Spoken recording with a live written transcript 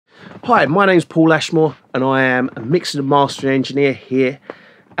Hi, my name's Paul Ashmore and I am a mixing and mastering engineer here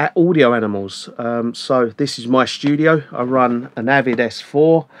at Audio Animals. So this is my studio. I run an Avid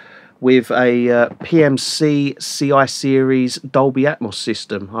S4 with a PMC CI series Dolby Atmos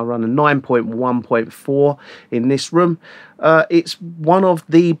system. I run a 9.1.4 in this room. It's one of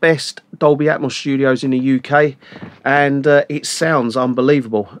the best Dolby Atmos studios in the UK, and it sounds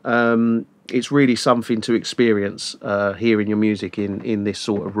unbelievable. It's really something to experience hearing your music in this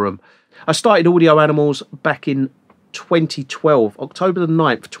sort of room. I started Audio Animals back in 2012, October the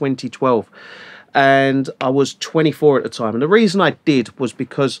 9th, 2012. And I was 24 at the time. And the reason I did was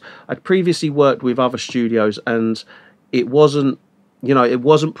because I'd previously worked with other studios and it wasn't, it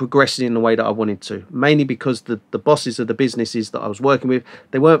wasn't progressing in the way that I wanted to. Mainly because the bosses of the businesses that I was working with,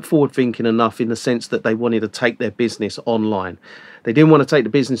 they weren't forward thinking enough in the sense that they wanted to take their business online. They didn't want to take the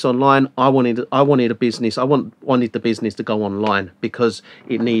business online. I wanted a business. I wanted the business to go online because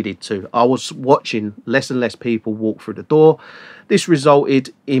it needed to. I was watching less and less people walk through the door. This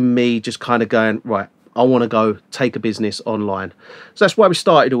resulted in me just kind of going, right, I want to go take a business online. So that's why we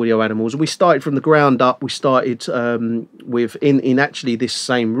started Audio Animals. We started from the ground up. We started in actually this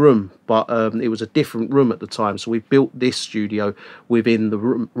same room, but it was a different room at the time. So we built this studio within the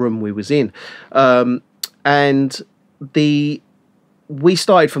room we was in, and we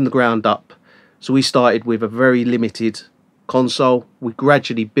started from the ground up. So we started with a very limited console. We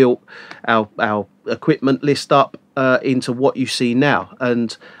gradually built our equipment list up into what you see now,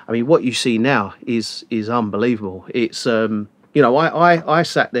 and I mean what you see now is unbelievable. It's I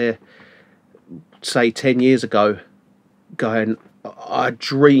sat there say 10 years ago going, I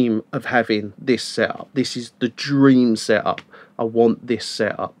dream of having this setup. This is the dream setup. I want this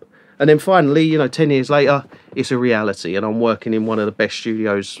setup. And then finally, 10 years later, it's a reality, and I'm working in one of the best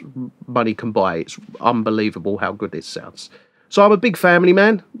studios money can buy. It's unbelievable how good it sounds. So I'm a big family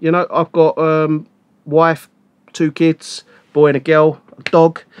man. I've got wife, 2 kids, boy and a girl, a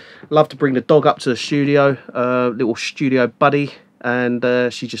dog. Love to bring the dog up to the studio, little studio buddy, and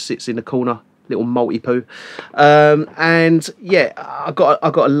she just sits in the corner, little multi-poo. And yeah, I got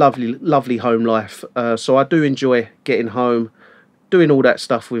a lovely home life. So I do enjoy getting home, doing all that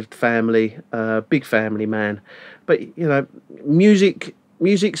stuff with family, big family man. But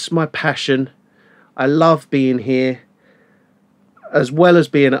music's my passion. I love being here as well as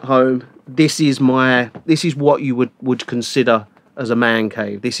being at home. This is what you would consider as a man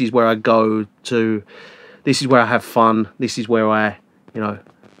cave. This is where I go to. This is where I have fun. This is where I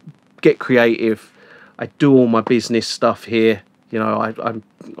get creative. I do all my business stuff here.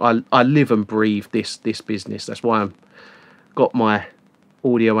 I live and breathe this business. That's why I'm got my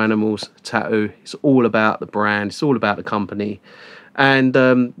Audio Animals tattoo. It's all about the brand. It's all about the company, and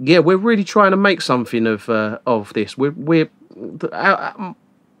yeah, we're really trying to make something of this.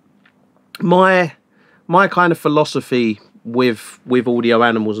 My kind of philosophy with Audio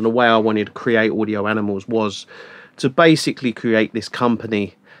Animals and the way I wanted to create Audio Animals was to basically create this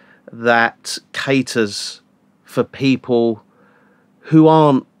company that caters for people who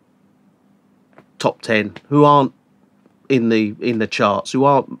aren't top 10, who aren't in the charts, who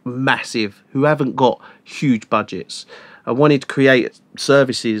aren't massive, who haven't got huge budgets. I wanted to create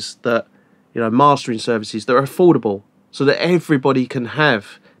services that, mastering services that are affordable, so that everybody can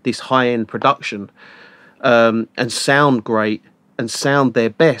have this high-end production and sound great and sound their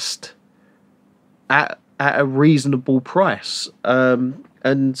best at a reasonable price.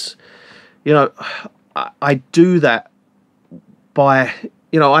 And I do that by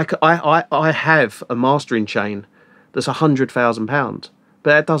I have a mastering chain that's £100,000, but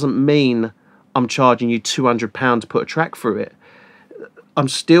that doesn't mean I'm charging you £200 to put a track through it. I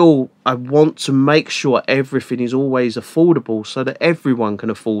want to make sure everything is always affordable so that everyone can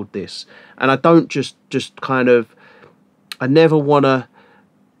afford this. And I don't just I never want to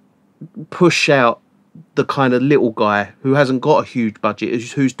push out the kind of little guy who hasn't got a huge budget,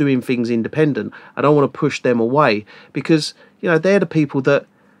 who's doing things independent. I don't want to push them away because, they're the people that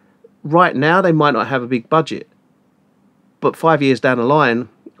right now they might not have a big budget, but 5 years down the line,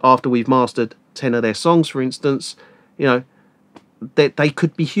 after we've mastered 10 of their songs, for instance, they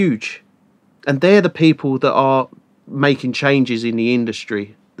could be huge. And they're the people that are making changes in the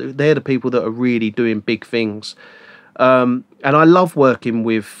industry. They're the people that are really doing big things. And I love working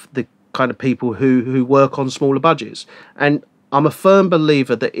with the kind of people who work on smaller budgets. And I'm a firm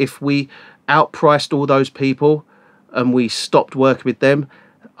believer that if we outpriced all those people and we stopped working with them,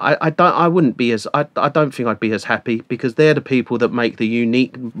 I don't think I'd be as happy, because they're the people that make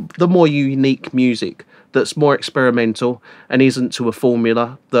the more unique music that's more experimental and isn't to a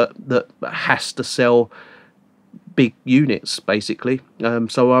formula that has to sell big units, basically.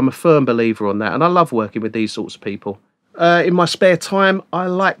 So I'm a firm believer on that, and I love working with these sorts of people. In my spare time, I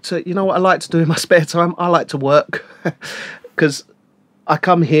like to, you know what I like to do in my spare time? I like to work, because I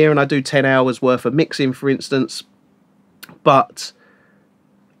come here and I do 10 hours worth of mixing, for instance, but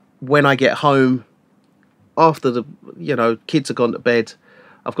when I get home, after the, you know, kids have gone to bed,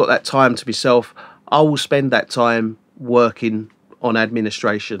 I've got that time to myself. I will spend that time working on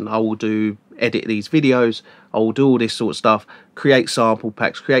administration. I will edit these videos. I will do all this sort of stuff, create sample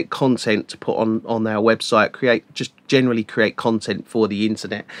packs, create content to put on our website, just generally create content for the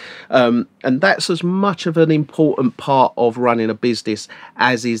internet. And that's as much of an important part of running a business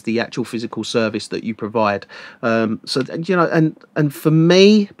as is the actual physical service that you provide. So, you know, and for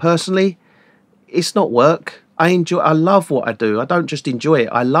me personally, it's not work. I love what I do. I don't just enjoy it.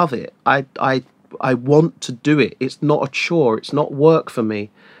 I love it. I want to do it. It's not a chore. It's not work for me.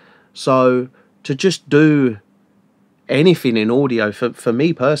 So to just do anything in audio, for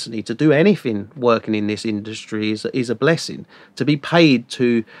me personally, to do anything working in this industry is a blessing. To be paid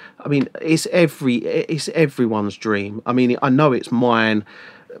to, I mean, it's everyone's dream. I mean, I know it's mine.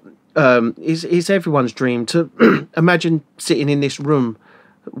 It's everyone's dream to imagine sitting in this room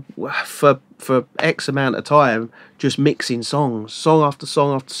for X amount of time, just mixing songs, song after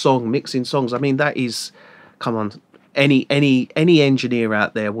song after song, mixing songs. I mean, that is, come on, any engineer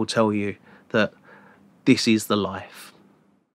out there will tell you that this is the life.